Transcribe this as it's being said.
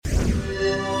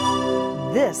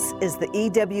This is the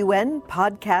EWN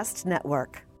Podcast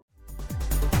Network.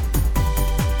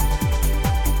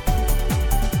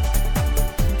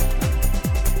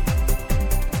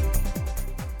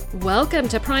 Welcome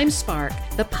to Prime Spark,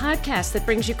 the podcast that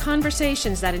brings you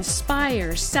conversations that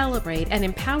inspire, celebrate, and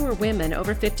empower women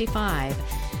over 55.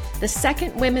 The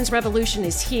second women's revolution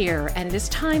is here, and it is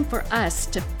time for us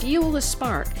to fuel the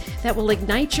spark that will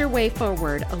ignite your way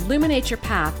forward, illuminate your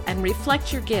path, and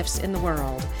reflect your gifts in the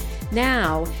world.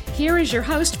 Now, here is your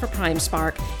host for Prime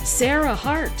Spark, Sarah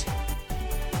Hart.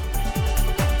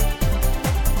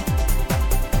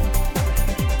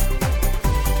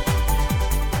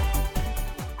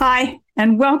 Hi,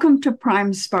 and welcome to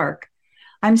Prime Spark.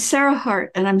 I'm Sarah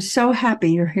Hart, and I'm so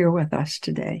happy you're here with us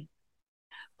today.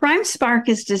 Prime Spark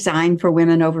is designed for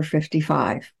women over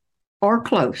 55, or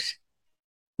close,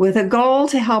 with a goal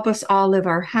to help us all live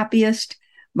our happiest,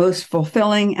 most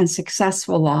fulfilling, and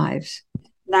successful lives,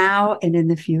 now and in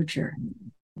the future.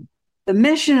 The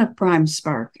mission of Prime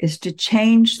Spark is to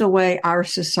change the way our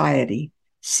society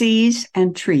sees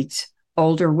and treats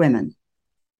older women.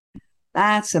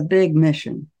 That's a big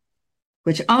mission,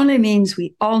 which only means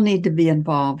we all need to be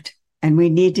involved, and we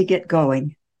need to get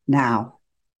going now.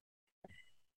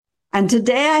 And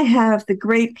today I have the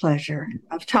great pleasure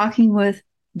of talking with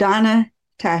Donna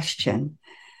Tashjian,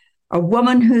 a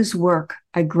woman whose work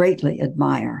I greatly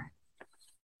admire.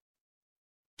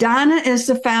 Donna is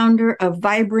the founder of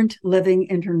Vibrant Living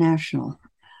International,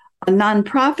 a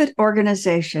nonprofit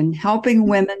organization helping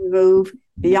women move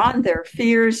beyond their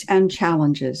fears and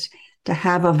challenges to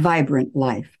have a vibrant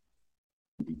life.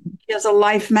 She is a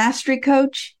life mastery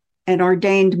coach, an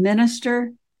ordained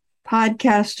minister,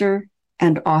 podcaster,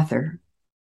 and author.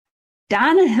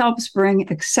 Donna helps bring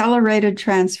accelerated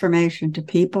transformation to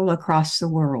people across the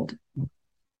world.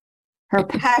 Her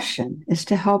passion is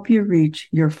to help you reach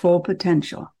your full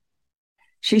potential.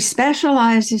 She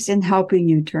specializes in helping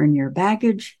you turn your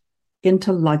baggage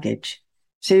into luggage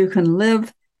so you can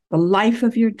live the life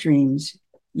of your dreams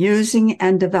using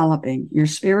and developing your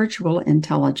spiritual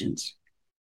intelligence.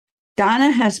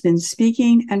 Donna has been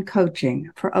speaking and coaching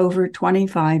for over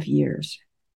 25 years.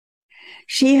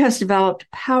 She has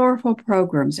developed powerful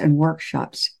programs and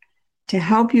workshops to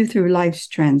help you through life's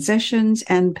transitions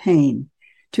and pain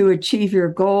to achieve your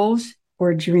goals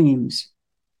or dreams.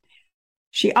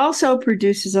 She also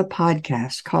produces a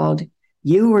podcast called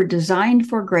You Were Designed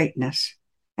for Greatness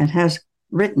and has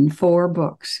written 4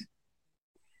 books.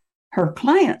 Her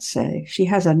clients say she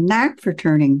has a knack for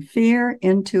turning fear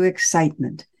into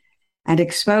excitement and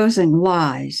exposing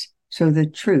lies so the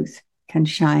truth can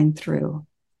shine through.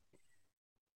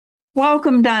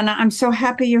 Welcome, Donna. I'm so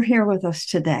happy you're here with us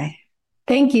today.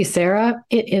 Thank you, Sarah.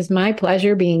 It is my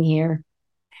pleasure being here.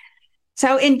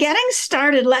 So in getting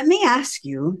started, let me ask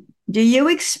you, do you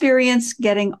experience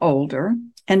getting older?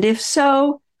 And if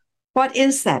so, what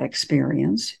is that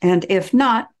experience? And if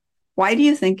not, why do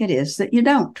you think it is that you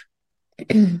don't?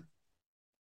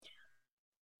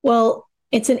 Well,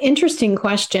 it's an interesting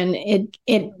question.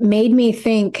 It made me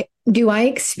think, do I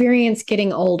experience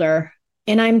getting older?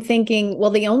 And I'm thinking,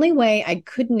 well, the only way I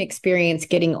couldn't experience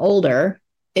getting older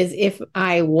is if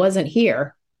I wasn't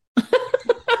here.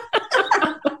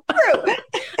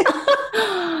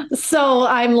 So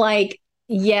I'm like,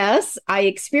 yes, I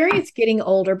experience getting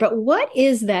older, but what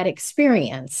is that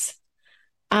experience?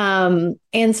 And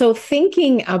so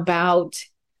thinking about,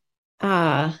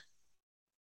 I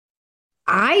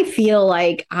feel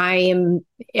like I am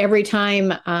every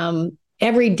time,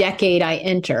 every decade I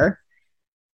enter,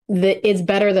 that it's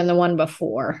better than the one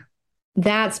before.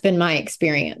 That's been my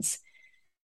experience.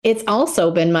 It's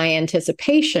also been my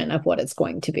anticipation of what it's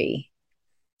going to be.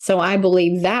 So I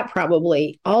believe that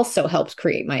probably also helps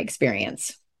create my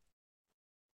experience.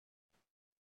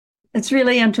 It's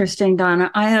really interesting, Donna.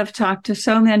 I have talked to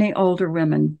so many older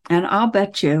women, and I'll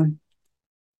bet you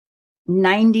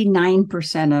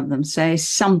 99% of them say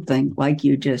something like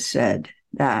you just said,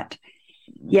 that,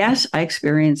 yes, I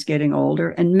experience getting older.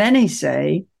 And many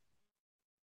say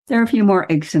there are a few more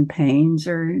aches and pains,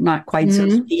 or not quite so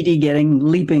speedy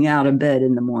leaping out of bed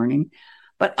in the morning.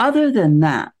 But other than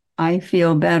that, I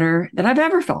feel better than I've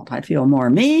ever felt. I feel more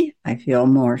me. I feel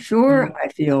more sure. I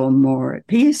feel more at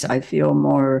peace. I feel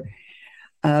more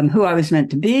who I was meant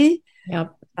to be.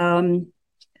 Yep.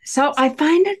 So I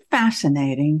find it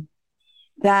fascinating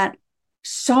that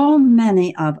so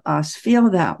many of us feel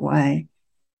that way.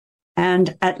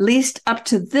 And at least up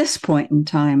to this point in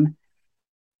time,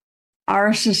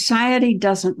 our society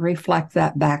doesn't reflect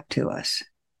that back to us.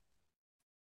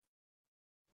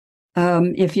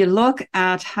 If you look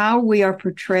at how we are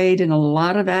portrayed in a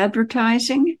lot of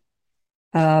advertising,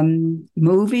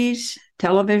 movies,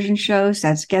 television shows,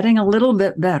 that's getting a little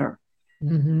bit better.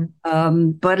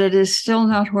 But it is still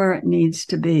not where it needs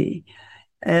to be.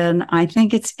 And I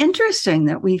think it's interesting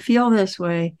that we feel this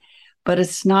way, but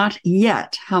it's not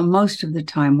yet how most of the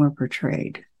time we're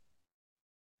portrayed.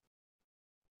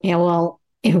 Yeah, well,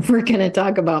 if we're going to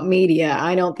talk about media,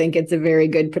 I don't think it's a very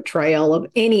good portrayal of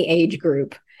any age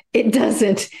group. It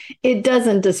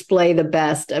doesn't display the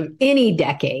best of any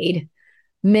decade.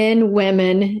 Men,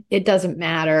 women, it doesn't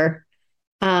matter.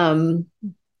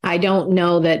 I don't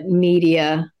know that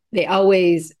media, they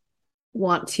always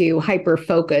want to hyper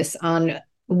focus on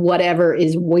whatever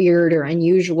is weird or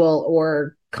unusual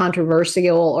or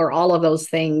controversial or all of those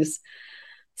things.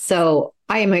 So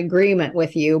I am in agreement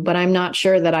with you, but I'm not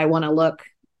sure that I want to look.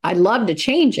 I'd love to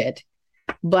change it,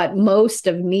 but most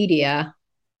of media,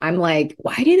 I'm like,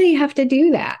 why do they have to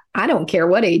do that? I don't care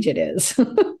what age it is.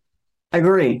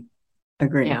 Agree.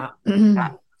 Yeah.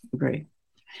 Agree.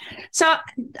 So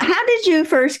how did you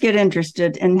first get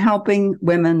interested in helping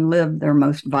women live their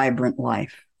most vibrant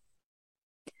life?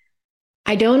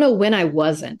 I don't know when I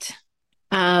wasn't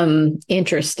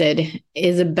interested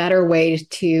is a better way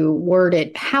to word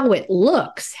it. How it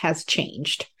looks has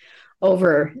changed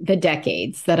over the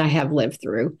decades that I have lived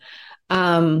through.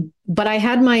 But I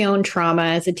had my own trauma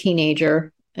as a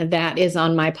teenager that is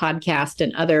on my podcast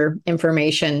and other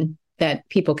information that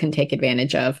people can take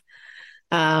advantage of.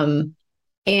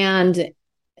 And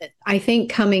I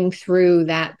think coming through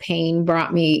that pain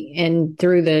brought me in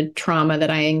through the trauma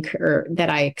that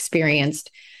I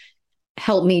experienced,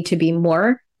 helped me to be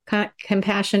more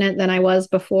compassionate than I was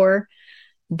before.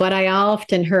 But I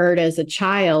often heard as a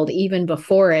child, even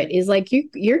before it, is like,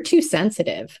 you're too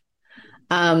sensitive.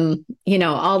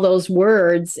 All those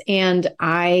words. And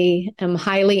I am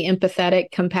highly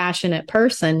empathetic, compassionate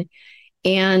person,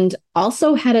 and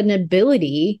also had an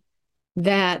ability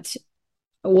that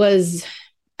was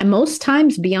most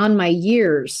times beyond my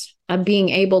years of being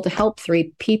able to help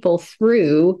people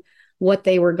through what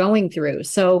they were going through.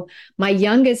 So my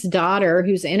youngest daughter,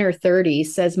 who's in her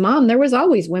 30s, says, "Mom, there was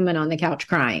always women on the couch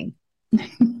crying."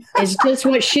 It's just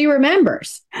what she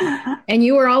remembers. And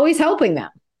you were always helping them.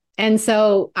 And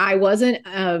so I wasn't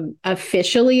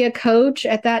officially a coach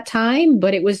at that time,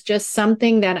 but it was just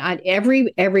something that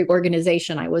every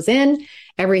organization I was in,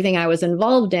 everything I was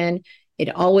involved in,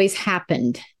 it always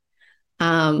happened.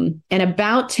 And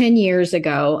about 10 years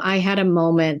ago, I had a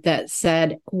moment that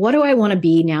said, what do I want to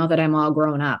be now that I'm all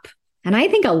grown up? And I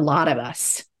think a lot of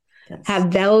us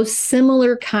have those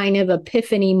similar kind of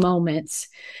epiphany moments.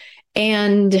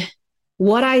 And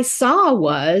what I saw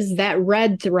was that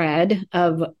red thread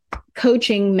of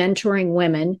coaching, mentoring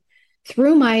women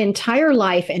through my entire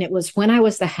life. And it was when I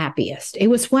was the happiest. It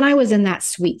was when I was in that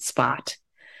sweet spot.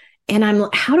 And I'm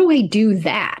like, how do I do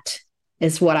that?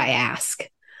 Is what I ask.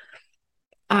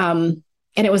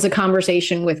 And it was a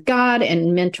conversation with God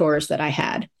and mentors that I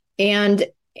had. And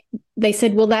they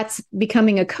said, well, that's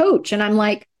becoming a coach. And I'm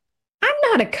like, I'm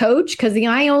not a coach, because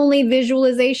my only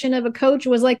visualization of a coach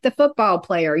was like the football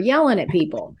player yelling at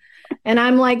people. And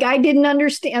I'm like, I didn't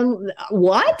understand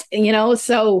what,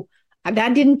 so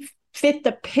that didn't fit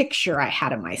the picture I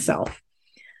had of myself.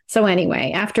 So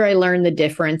anyway, after I learned the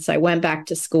difference, I went back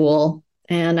to school,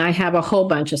 and I have a whole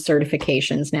bunch of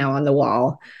certifications now on the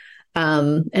wall,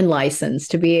 and license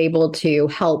to be able to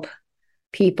help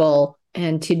people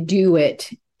and to do it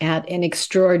at an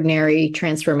extraordinary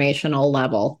transformational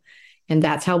level. And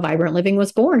that's how Vibrant Living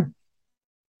was born.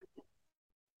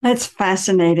 That's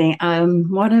fascinating.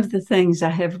 One of the things I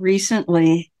have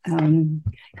recently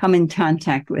come in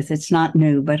contact with, it's not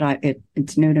new, but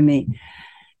it's new to me,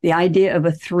 the idea of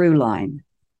a through line.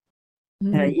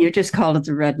 You just called it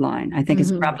the red line. I think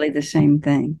it's probably the same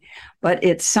thing, but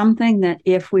it's something that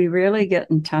if we really get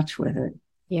in touch with it,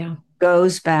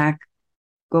 goes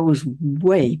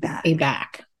way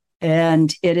back.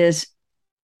 And it is,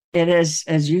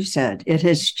 as you said, it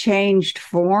has changed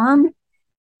form,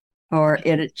 or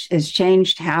it has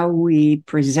changed how we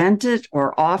present it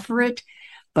or offer it.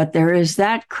 But there is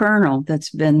that kernel that's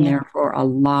been there for a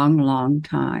long, long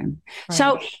time. Right.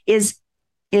 So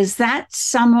is that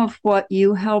some of what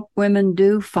you help women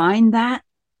do, find that?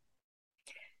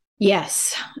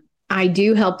 Yes, I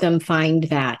do help them find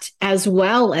that, as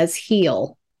well as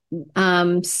heal.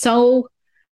 So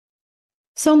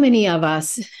many of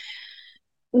us,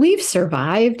 we've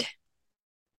survived.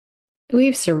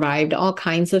 We've survived all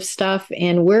kinds of stuff,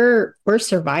 and we're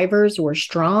survivors. We're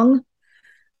strong,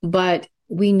 but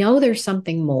we know there's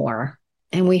something more,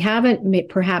 and we haven't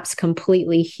perhaps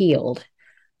completely healed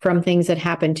from things that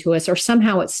happened to us, or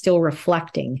somehow it's still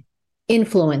reflecting.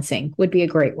 Influencing would be a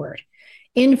great word.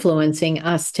 influencing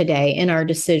us today in our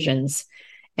decisions.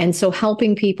 And so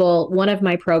helping people, one of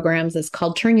my programs is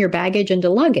called Turn Your Baggage into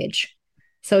Luggage.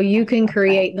 So you can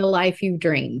create the life you've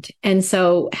dreamed. And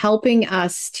so helping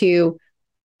us to,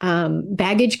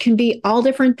 baggage can be all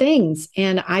different things.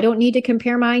 And I don't need to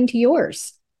compare mine to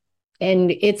yours.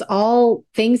 And it's all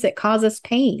things that cause us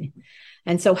pain.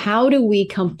 And so how do we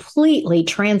completely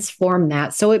transform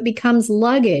that so it becomes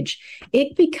luggage?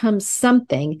 It becomes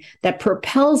something that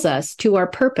propels us to our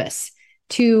purpose,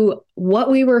 to what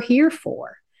we were here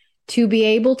for, to be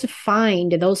able to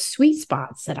find those sweet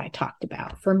spots that I talked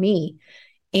about for me.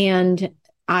 And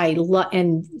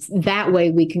and that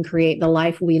way we can create the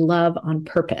life we love on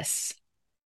purpose.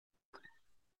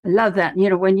 I love that. You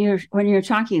know, when you're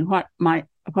talking, what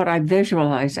I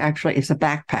visualize actually is a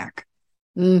backpack.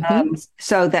 Mm-hmm.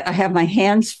 So that I have my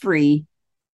hands free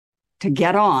to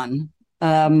get on,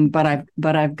 but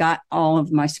I've got all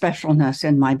of my specialness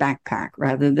in my backpack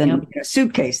rather than a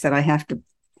suitcase that I have to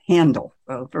handle.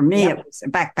 So for me, it was a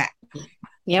backpack.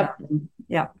 Yep.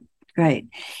 Great.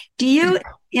 Do you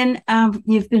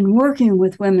you've been working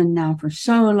with women now for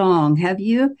so long? Have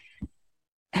you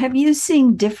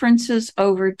seen differences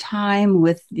over time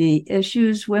with the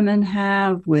issues women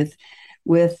have, with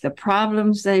the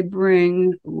problems they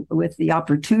bring, with the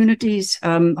opportunities?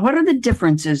 What are the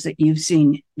differences that you've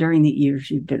seen during the years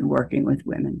you've been working with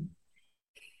women?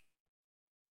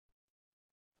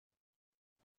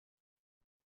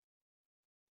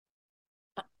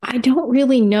 I don't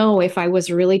really know if I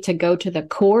was really to go to the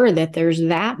core that there's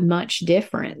that much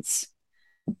difference.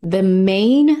 The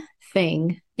main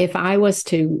thing, if I was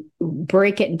to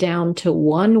break it down to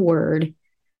one word,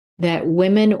 that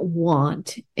women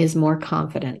want is more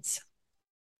confidence.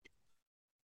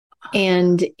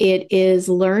 And it is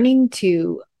learning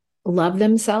to love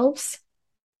themselves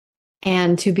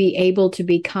and to be able to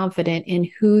be confident in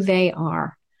who they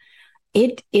are.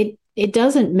 It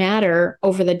doesn't matter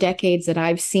over the decades that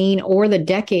I've seen or the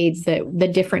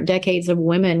different decades of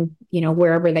women,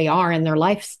 wherever they are in their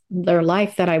life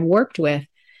that I've worked with.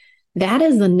 That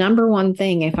is the number one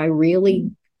thing, if I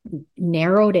really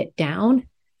narrowed it down,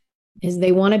 is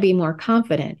they want to be more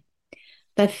confident.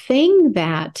 The thing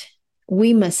that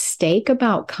we mistake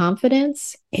about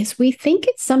confidence is we think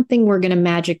it's something we're going to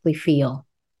magically feel.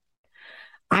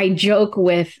 I joke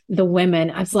with the women.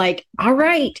 I was like, all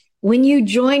right, when you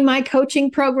join my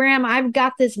coaching program, I've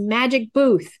got this magic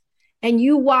booth and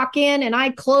you walk in and I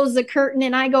close the curtain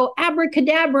and I go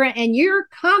abracadabra and you're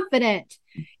confident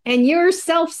and you're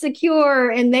self-secure,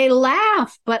 and they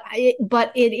laugh, but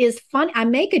it is fun. I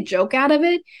make a joke out of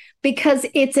it because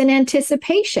it's an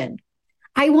anticipation.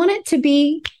 I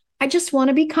just want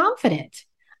to be confident.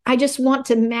 I just want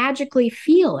to magically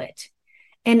feel it.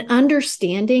 And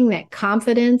understanding that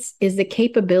confidence is the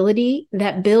capability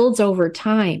that builds over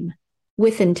time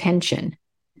with intention.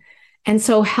 And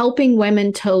so helping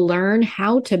women to learn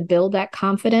how to build that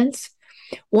confidence.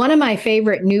 One of my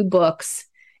favorite new books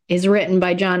is written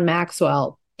by John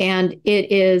Maxwell, and it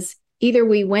is Either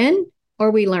We Win or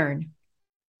We Learn.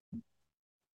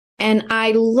 And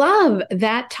I love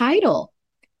that title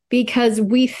because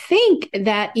we think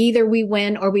that either we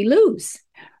win or we lose.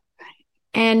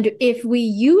 And if we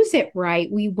use it right,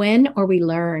 we win or we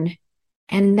learn.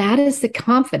 And that is the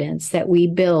confidence that we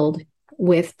build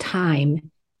with time,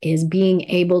 is being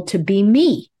able to be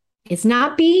me. It's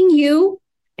not being you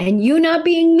and you not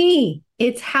being me.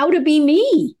 It's how to be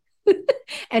me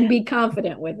and be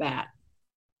confident with that.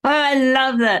 I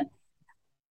love that.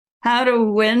 How to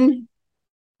win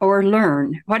or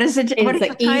learn. What is it? What is the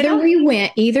title?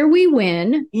 Either we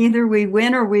win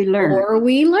or we learn. Or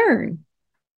we learn.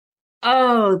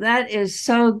 Oh, that is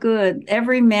so good.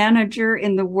 Every manager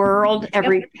in the world,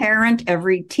 every parent,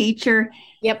 every teacher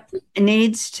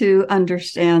needs to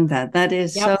understand that. That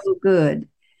is so good.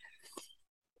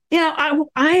 I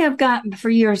have gotten, for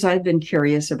years, I've been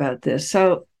curious about this.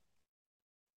 So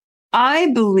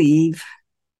I believe,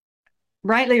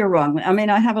 rightly or wrongly, I mean,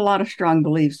 I have a lot of strong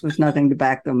beliefs with nothing to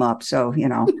back them up. So,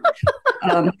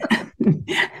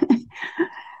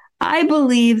 I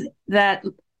believe that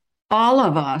all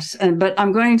of us, but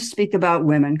I'm going to speak about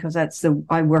women because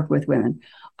I work with women.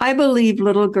 I believe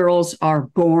little girls are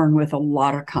born with a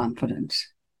lot of confidence.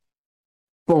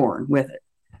 Born with it.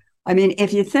 I mean,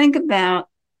 if you think about,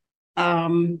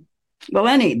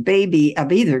 any baby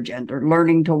of either gender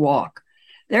learning to walk,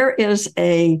 there is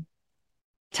a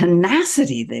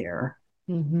tenacity there.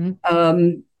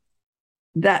 Mm-hmm.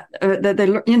 That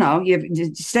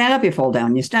you stand up, you fall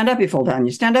down, you stand up, you fall down,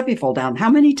 you stand up, you fall down. How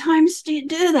many times do you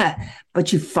do that?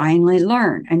 But you finally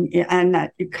learn, and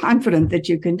that you're confident that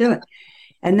you can do it.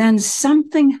 And then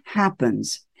something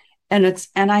happens,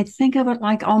 and I think of it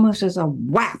like almost as a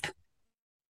whap.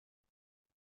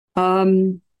 How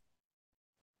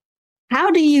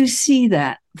do you see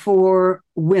that for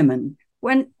women?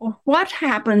 What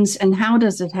happens and how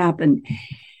does it happen?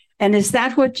 And is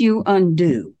that what you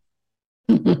undo?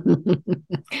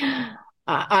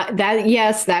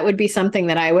 That would be something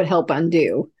that I would help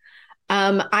undo.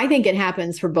 I think it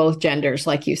happens for both genders,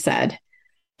 like you said.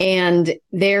 And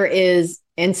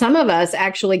some of us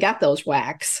actually got those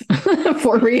whacks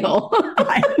for real.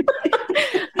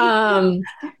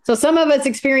 So some of us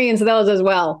experience those as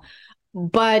well.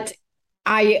 But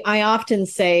I often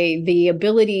say the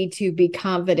ability to be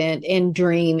confident and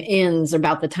dream ends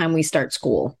about the time we start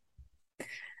school.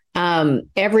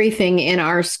 Everything in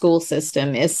our school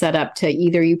system is set up to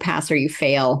either you pass or you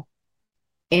fail.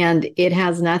 And it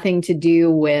has nothing to do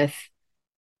with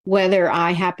whether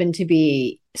I happen to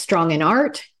be strong in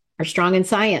art or strong in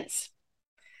science.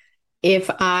 If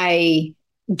I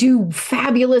do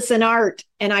fabulous in art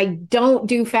and I don't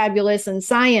do fabulous in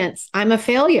science, I'm a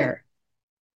failure.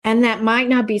 And that might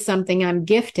not be something I'm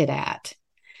gifted at.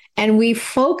 And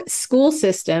school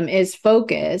system is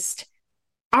focused,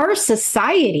 our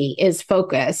society is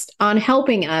focused on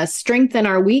helping us strengthen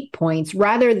our weak points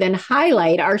rather than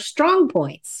highlight our strong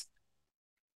points.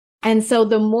 And so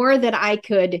the more that I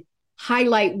could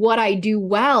highlight what I do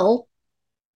well,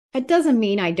 it doesn't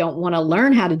mean I don't want to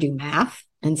learn how to do math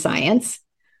and science,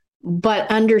 but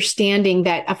understanding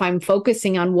that if I'm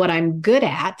focusing on what I'm good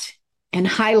at and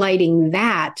highlighting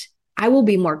that, I will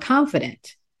be more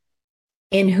confident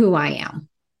in who I am.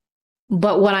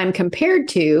 But what I'm compared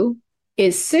to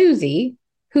is Susie,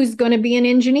 who's going to be an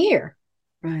engineer.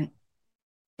 Right.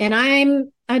 And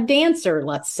I'm a dancer,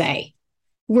 let's say.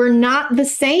 We're not the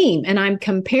same. And I'm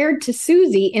compared to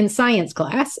Susie in science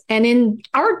class. And in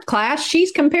art class,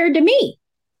 she's compared to me.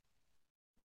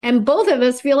 And both of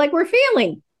us feel like we're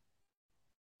failing.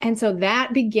 And so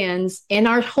that begins in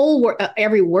our whole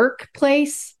every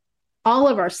workplace. All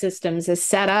of our systems is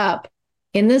set up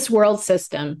in this world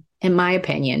system, in my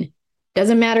opinion,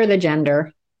 doesn't matter the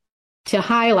gender, to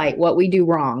highlight what we do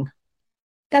wrong.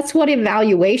 That's what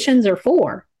evaluations are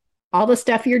for. All the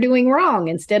stuff you're doing wrong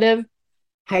instead of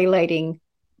highlighting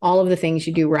all of the things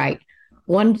you do right.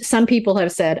 Some people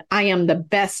have said, I am the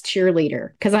best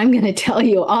cheerleader because I'm going to tell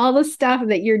you all the stuff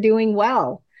that you're doing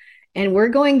well. And we're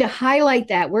going to highlight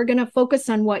that. We're going to focus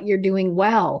on what you're doing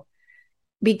well,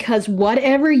 because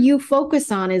whatever you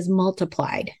focus on is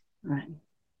multiplied. Right.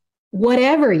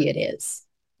 Whatever it is.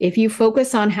 If you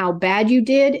focus on how bad you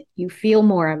did, you feel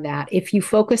more of that. If you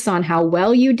focus on how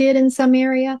well you did in some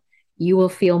area, you will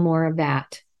feel more of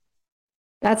that.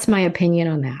 That's my opinion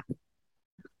on that.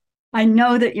 I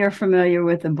know that you're familiar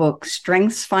with the book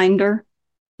Strengths Finder,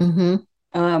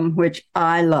 which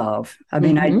I love. I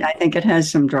mean, I think it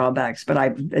has some drawbacks,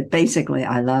 but basically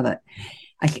I love it.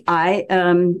 I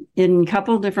in a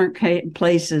couple of different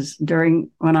places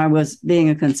when I was being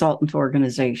a consultant to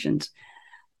organizations,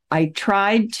 I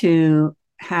tried to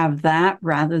have that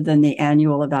rather than the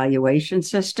annual evaluation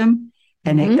system,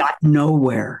 and it got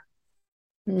nowhere.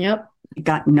 Yep. It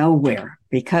got nowhere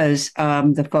because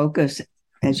the focus,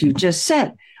 as you just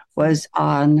said, was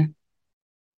on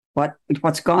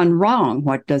what's gone wrong.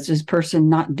 What does this person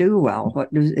not do well?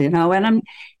 What does, and I'm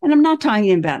not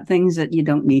talking about things that you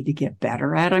don't need to get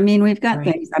better at. I mean, we've got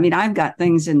things. I mean, I've got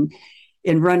things in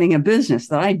running a business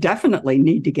that I definitely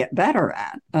need to get better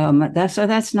at.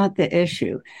 That's not the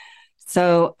issue.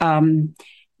 So,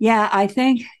 I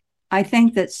think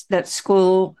that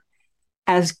school,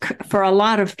 as for a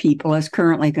lot of people, as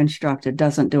currently constructed,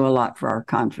 doesn't do a lot for our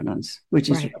confidence, which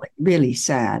is really, really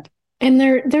sad. And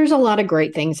there's a lot of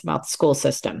great things about the school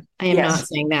system. I am not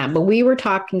saying that, but we were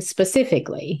talking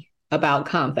specifically about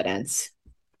confidence.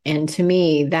 And to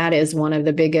me, that is one of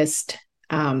the biggest,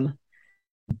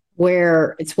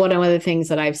 where it's one of the things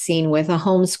that I've seen with a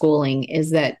homeschooling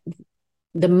is that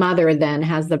the mother then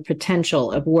has the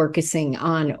potential of focusing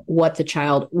on what the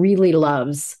child really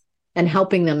loves and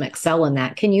helping them excel in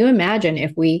that. Can you imagine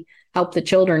if we help the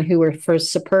children who were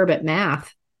first superb at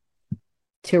math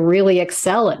to really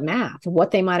excel at math,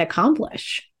 what they might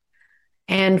accomplish?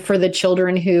 And for the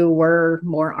children who were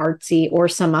more artsy or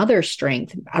some other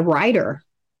strength, a writer,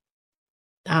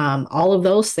 all of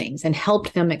those things, and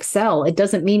helped them excel. It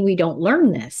doesn't mean we don't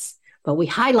learn this, but we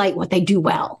highlight what they do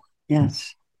well.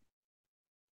 Yes.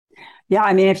 Yeah,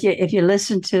 I mean, if you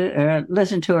listen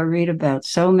to or read about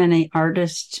so many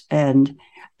artists, and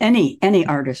any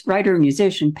artist, writer,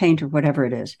 musician, painter, whatever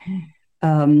it is,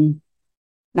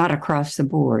 not across the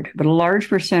board, but a large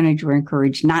percentage were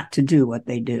encouraged not to do what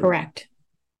they do. Correct.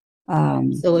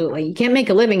 Absolutely. You can't make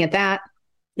a living at that.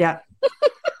 Yeah.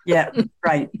 Yeah,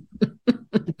 right.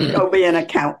 Go be an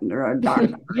accountant or a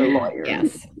doctor or a lawyer.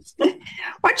 Yes.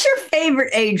 What's your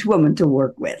favorite age woman to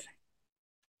work with?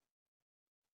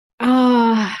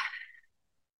 Uh,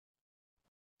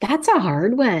 that's a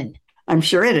hard one I'm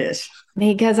sure it is.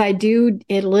 because I do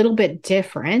it a little bit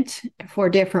different for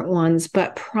different ones,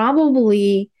 but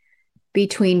probably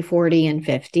between 40 and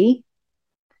 50.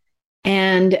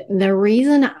 And the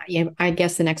reason, I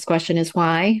guess the next question is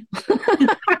why.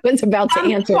 I was about to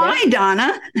answer why, that.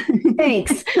 Donna?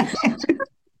 Thanks.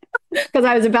 Because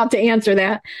I was about to answer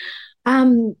that.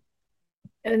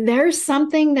 There's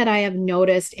something that I have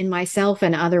noticed in myself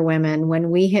and other women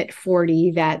when we hit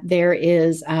 40 that there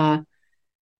is,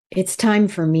 it's time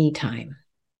for me time.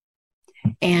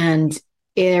 And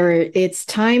it's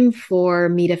time for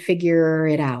me to figure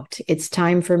it out. It's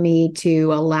time for me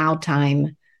to allow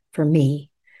time for me.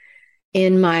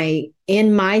 In my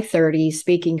 30s,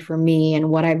 speaking for me and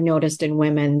what I've noticed in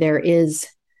women, there is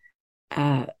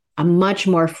a much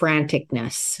more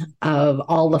franticness of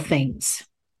all the things.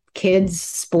 Kids,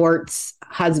 sports,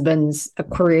 husbands,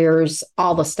 careers,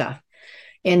 all the stuff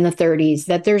in the 30s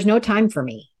that there's no time for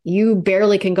me. You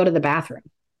barely can go to the bathroom,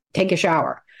 take a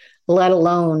shower, let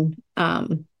alone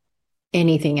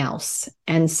anything else.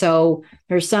 And so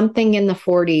there's something in the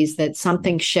 40s that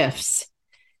something shifts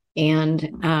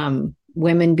and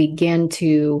women begin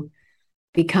to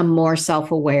become more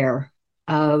self-aware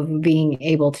of being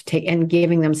able to take and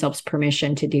giving themselves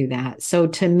permission to do that. So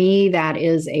to me, that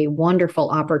is a wonderful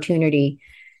opportunity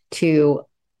to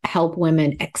help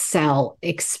women excel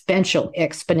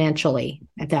exponentially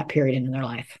at that period in their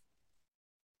life.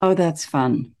 Oh, that's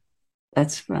fun.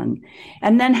 That's fun.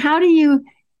 And then how do you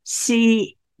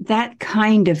see that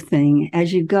kind of thing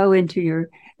as you go into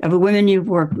of the women you've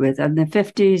worked with in the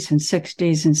 50s and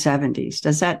 60s and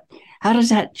 70s? How does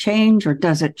that change, or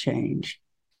does it change?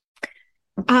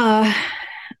 As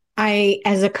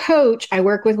a coach, I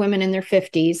work with women in their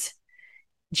 50s.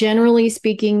 Generally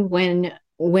speaking, when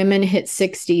women hit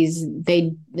 60s,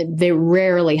 they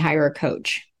rarely hire a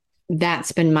coach.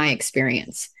 That's been my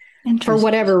experience. For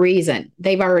whatever reason,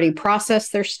 they've already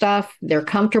processed their stuff. They're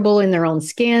comfortable in their own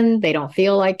skin. They don't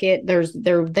feel like it.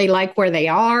 They like where they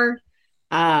are.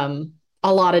 A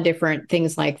lot of different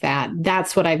things like that.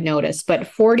 That's what I've noticed. But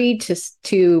 40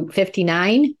 to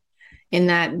 59 in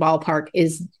that ballpark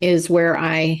is where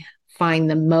I find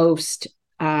the most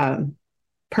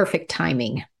perfect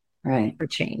timing, right, for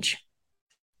change.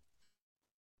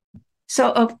 So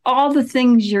of all the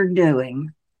things you're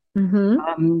doing,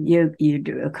 mm-hmm. You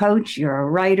do a coach, you're a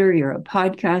writer, you're a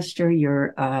podcaster,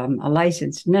 you're a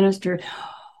licensed minister.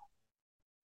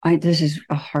 This is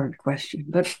a hard question,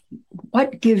 but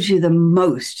what gives you the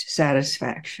most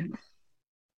satisfaction?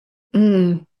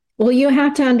 Well, you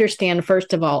have to understand,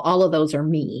 first of all of those are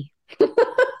me.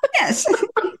 Yes.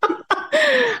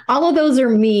 All of those are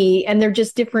me, and they're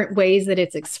just different ways that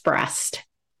it's expressed.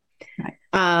 Right.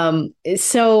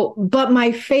 But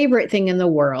my favorite thing in the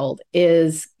world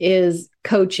is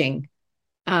coaching.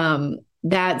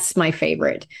 That's my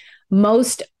favorite.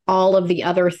 Most all of the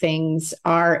other things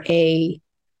are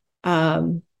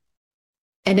an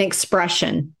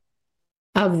expression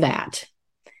of that.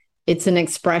 It's an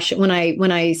expression. When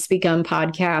I speak on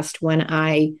podcast, when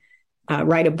I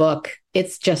write a book,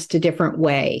 it's just a different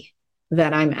way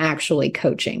that I'm actually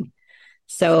coaching.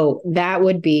 So that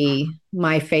would be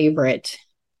my favorite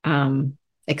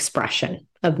expression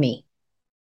of me.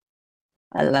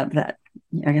 I love that.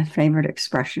 Your favorite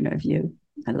expression of you.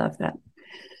 I love that.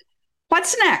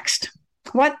 What's next?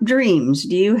 What dreams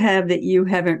do you have that you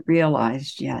haven't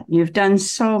realized yet? You've done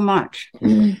so much.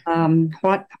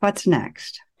 What's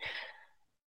next?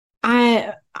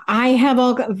 I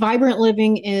have Vibrant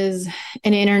Living is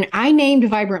I named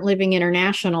Vibrant Living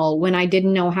International when I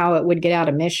didn't know how it would get out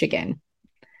of Michigan.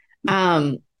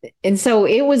 And so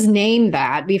it was named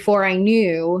that before I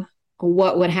knew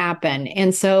what would happen.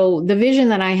 And so the vision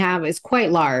that I have is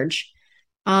quite large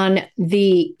on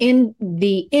the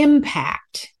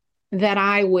impact that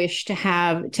I wish to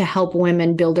have to help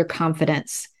women build their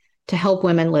confidence, to help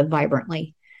women live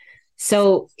vibrantly.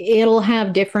 So it'll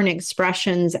have different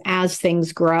expressions as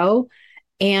things grow.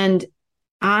 And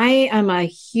I am a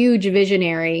huge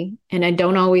visionary, and I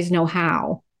don't always know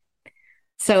how.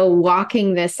 So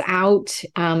walking this out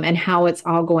and how it's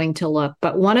all going to look.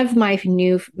 But one of my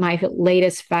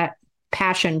latest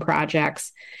passion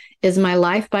projects is my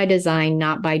Life by Design,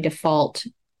 Not by Default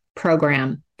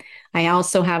program. I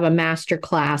also have a master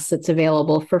class that's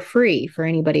available for free for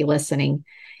anybody listening.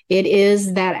 It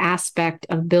is that aspect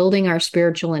of building our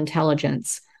spiritual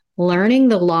intelligence, learning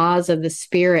the laws of the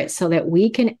spirit so that we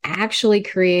can actually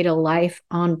create a life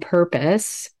on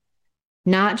purpose,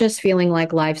 not just feeling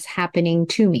like life's happening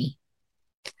to me,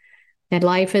 that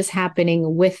life is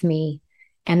happening with me,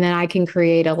 and that I can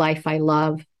create a life I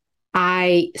love.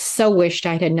 I so wished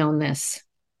I had known this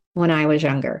when I was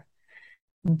younger,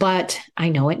 but I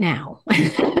know it now.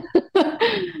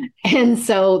 And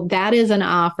so that is an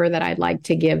offer that I'd like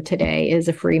to give today, is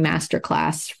a free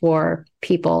masterclass for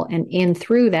people. And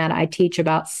through that, I teach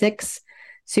about 6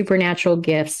 supernatural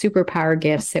gifts, superpower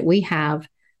gifts that we have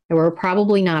that we're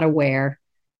probably not aware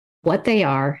what they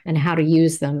are and how to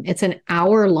use them. It's an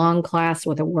hour-long class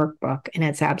with a workbook, and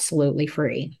it's absolutely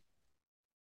free.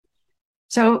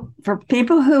 So for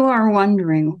people who are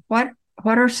wondering, what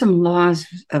are some laws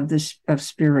of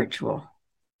spiritual?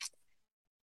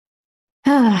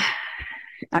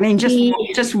 I mean,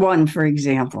 just one, for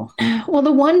example. Well,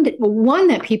 the one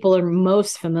that people are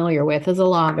most familiar with is the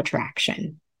law of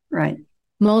attraction. Right.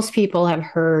 Most people have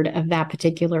heard of that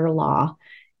particular law.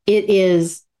 It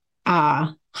is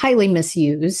highly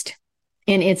misused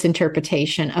in its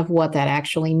interpretation of what that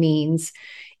actually means.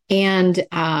 And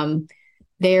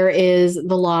there is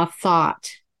the law of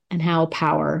thought and how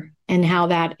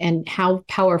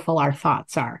powerful our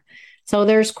thoughts are. So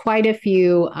there's quite a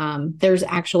few, there's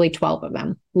actually 12 of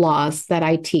them, laws that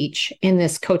I teach in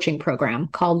this coaching program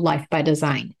called Life by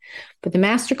Design. But the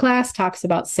masterclass talks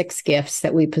about 6 gifts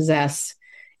that we possess.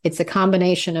 It's a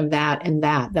combination of that and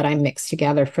that I mix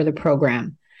together for the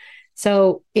program.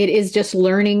 So it is just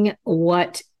learning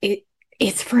what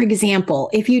it's, for example,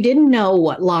 if you didn't know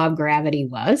what law of gravity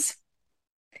was,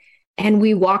 and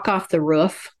we walk off the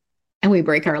roof and we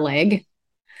break our leg,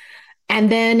 and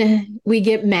then we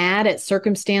get mad at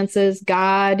circumstances,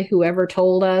 God, whoever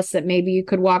told us that maybe you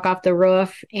could walk off the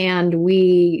roof, and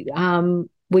I'm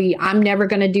never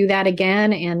going to do that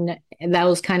again, and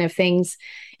those kind of things.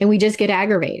 And we just get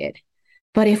aggravated.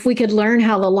 But if we could learn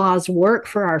how the laws work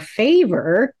for our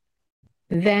favor,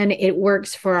 then it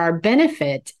works for our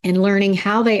benefit in learning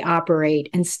how they operate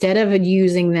instead of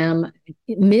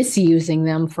misusing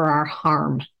them for our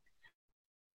harm.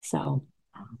 So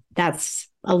that's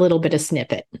a little bit of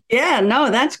snippet. Yeah,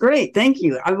 no, that's great. Thank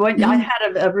you. I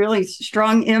had a really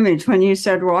strong image when you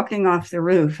said walking off the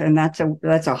roof, and that's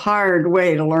a hard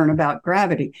way to learn about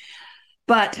gravity.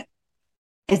 But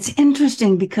it's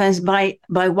interesting because by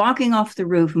walking off the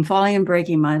roof and falling and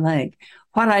breaking my leg,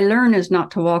 what I learn is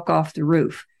not to walk off the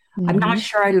roof. Mm-hmm. I'm not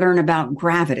sure I learn about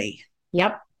gravity.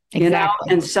 Yep,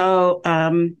 exactly. And so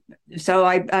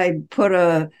I put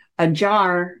a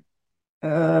jar,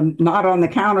 not on the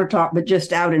countertop, but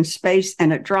just out in space,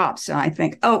 and it drops. And I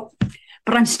think, but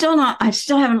I still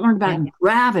haven't learned about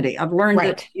gravity. I've learned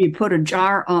that you put a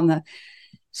jar on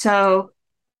so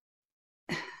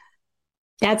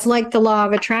that's like the law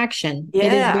of attraction.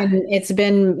 Yeah. It's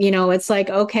been, it's like,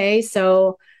 okay,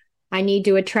 so I need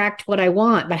to attract what I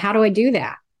want, but how do I do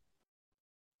that?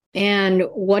 And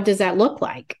what does that look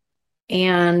like?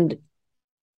 And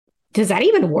does that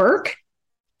even work?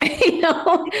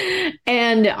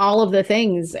 And all of the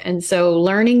things. And so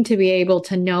learning to be able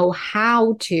to know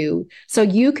how to, so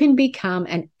you can become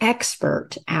an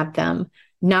expert at them,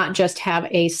 not just have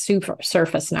a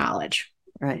surface knowledge.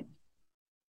 Right.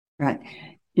 Right.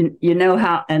 You know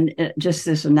how, and just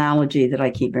this analogy that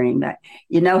I keep bringing back,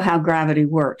 you know how gravity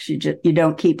works. You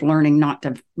don't keep learning not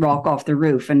to walk off the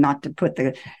roof and not to put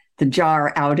the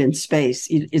jar out in space.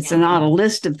 It's not a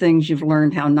list of things you've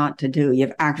learned how not to do.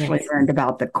 You've actually learned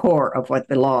about the core of what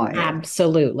the law is.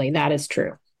 Absolutely. That is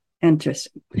true.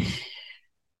 Interesting.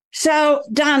 So,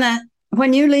 Donna,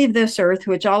 when you leave this earth,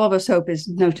 which all of us hope is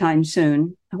no time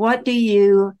soon, what do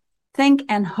you think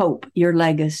and hope your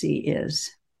legacy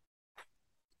is?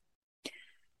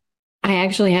 I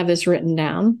actually have this written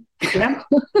down. Yeah.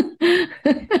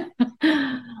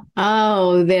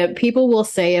 That people will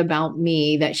say about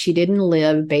me that she didn't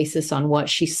live basis on what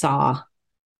she saw,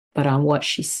 but on what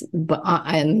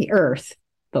on the earth,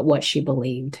 but what she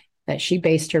believed. That she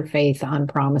based her faith on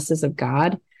promises of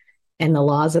God and the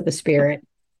laws of the spirit,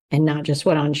 and not just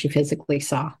what she physically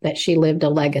saw. That she lived a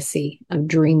legacy of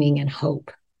dreaming and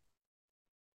hope.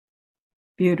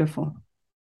 Beautiful.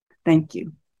 Thank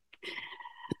you.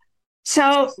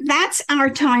 So that's our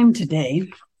time today.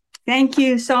 Thank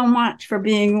you so much for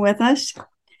being with us.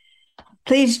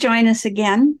 Please join us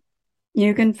again.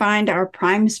 You can find our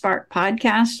Prime Spark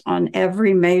podcast on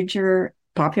every major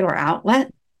popular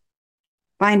outlet.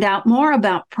 Find out more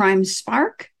about Prime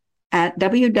Spark at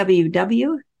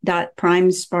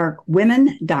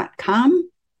www.primesparkwomen.com.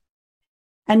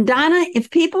 And Donna, if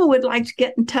people would like to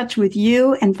get in touch with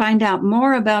you and find out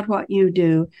more about what you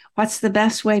do, what's the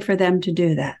best way for them to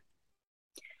do that?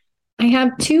 I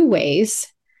have two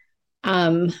ways.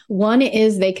 One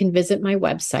is they can visit my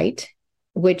website,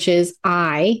 which is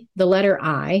the letter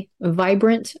I,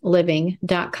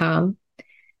 vibrantliving.com.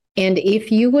 And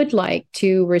if you would like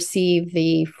to receive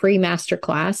the free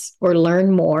masterclass or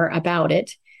learn more about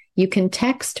it, you can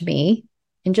text me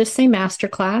and just say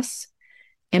masterclass.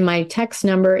 And my text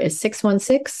number is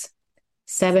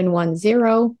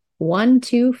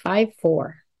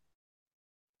 616-710-1254.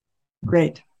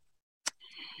 Great.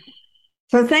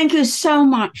 So thank you so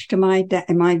much to my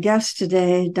guest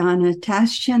today, Donna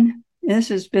Tashjian. This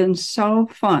has been so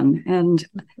fun and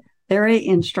very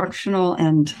instructional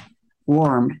and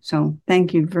warm. So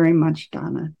thank you very much,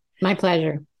 Donna. My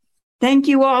pleasure. Thank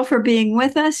you all for being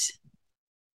with us.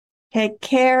 Take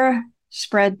care,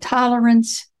 spread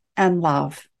tolerance and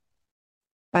love.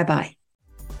 Bye-bye.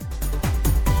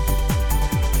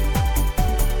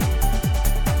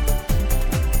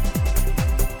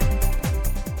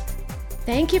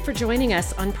 Thank you for joining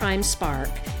us on Prime Spark.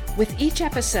 With each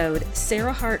episode,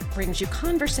 Sarah Hart brings you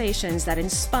conversations that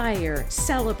inspire,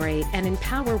 celebrate, and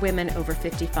empower women over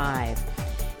 55.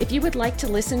 If you would like to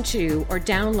listen to or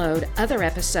download other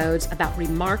episodes about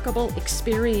remarkable,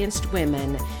 experienced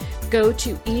women, go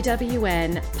to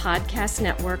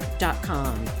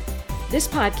ewnpodcastnetwork.com. This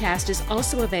podcast is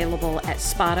also available at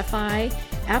Spotify,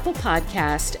 Apple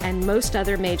Podcast, and most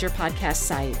other major podcast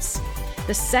sites.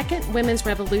 The second women's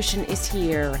revolution is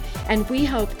here, and we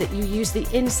hope that you use the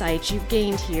insights you've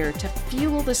gained here to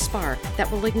fuel the spark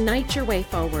that will ignite your way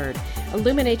forward,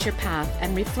 illuminate your path,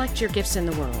 and reflect your gifts in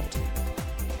the world.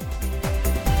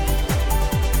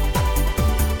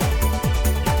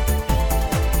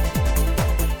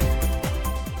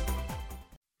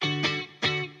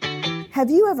 Have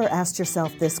you ever asked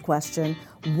yourself this question?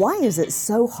 Why is it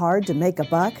so hard to make a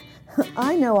buck?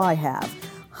 I know I have.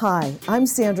 Hi, I'm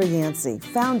Sandra Yancey,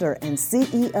 founder and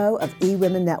CEO of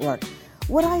eWomen Network.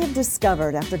 What I have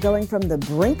discovered after going from the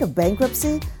brink of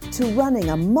bankruptcy to running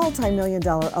a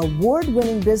multi-million-dollar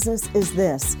award-winning business is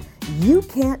this. You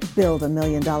can't build $1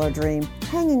 million dream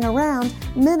hanging around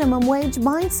minimum wage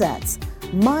mindsets.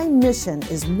 My mission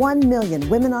is 1 million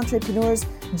women entrepreneurs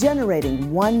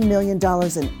generating $1 million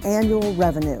in annual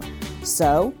revenue.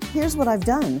 So here's what I've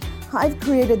done. I've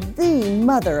created the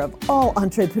mother of all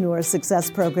entrepreneur success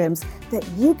programs that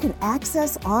you can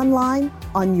access online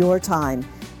on your time.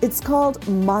 It's called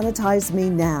Monetize Me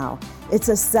Now. It's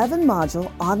a 7-module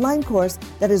online course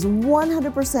that is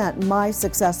 100% my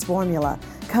success formula,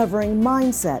 covering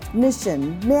mindset,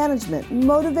 mission, management,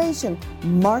 motivation,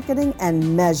 marketing,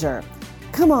 and measure.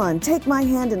 Come on, take my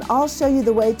hand and I'll show you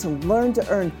the way to learn to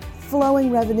earn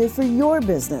flowing revenue for your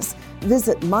business.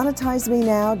 Visit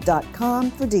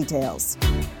monetizemenow.com for details.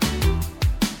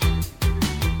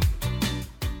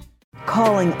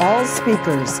 Calling all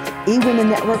speakers, eWomen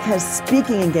Network has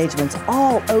speaking engagements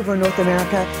all over North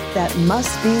America that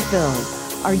must be filled.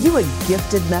 Are you a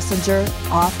gifted messenger,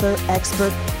 author,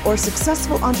 expert, or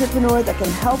successful entrepreneur that can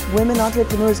help women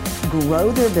entrepreneurs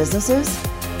grow their businesses?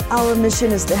 Our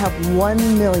mission is to help 1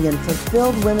 million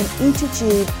fulfilled women each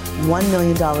achieve $1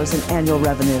 million in annual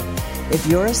revenue. If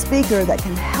you're a speaker that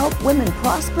can help women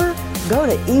prosper, go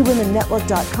to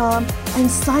eWomenNetwork.com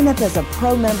and sign up as a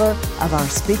pro member of our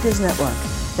Speakers Network.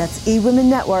 That's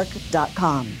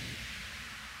eWomenNetwork.com.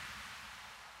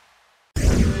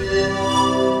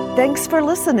 Thanks for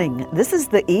listening. This is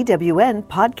the EWN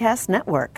Podcast Network.